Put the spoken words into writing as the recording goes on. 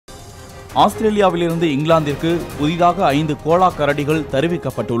ஆஸ்திரேலியாவிலிருந்து இங்கிலாந்திற்கு புதிதாக 5 கோலா கரடிகள்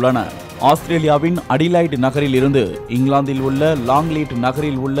தெரிவிக்கப்பட்டுள்ளன. ஆஸ்திரேலியாவின் அடிலைட் நகரில் இருந்து இங்கிலாந்தில் உள்ள லாங்லீட்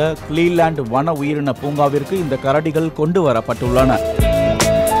நகரில் உள்ள கிளீலாண்ட் வன உயிரின பூங்காவிற்கு இந்த கரடிகள் கொண்டு வரப்பட்டுள்ளன.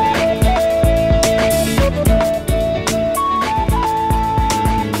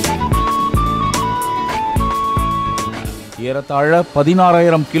 ஏறத்தாழ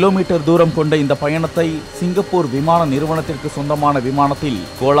 16,000 கிலோமீட்டர் தூரம் கொண்ட இந்த பயணத்தை சிங்கப்பூர் விமான நிறுவனத்திற்கு சொந்தமான விமானத்தில்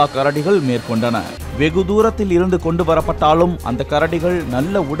கோலா கரடிகள் மேற்கொண்டன. வெகு தூரத்தில் இருந்து கொண்டு வரப்பட்டாலும் அந்த கரடிகள்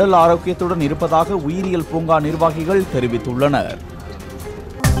நல்ல உடல் ஆரோக்கியத்துடன் இருப்பதாக உயிரியல் பூங்கா நிர்வாகிகள் தெரிவித்துள்ளனர்.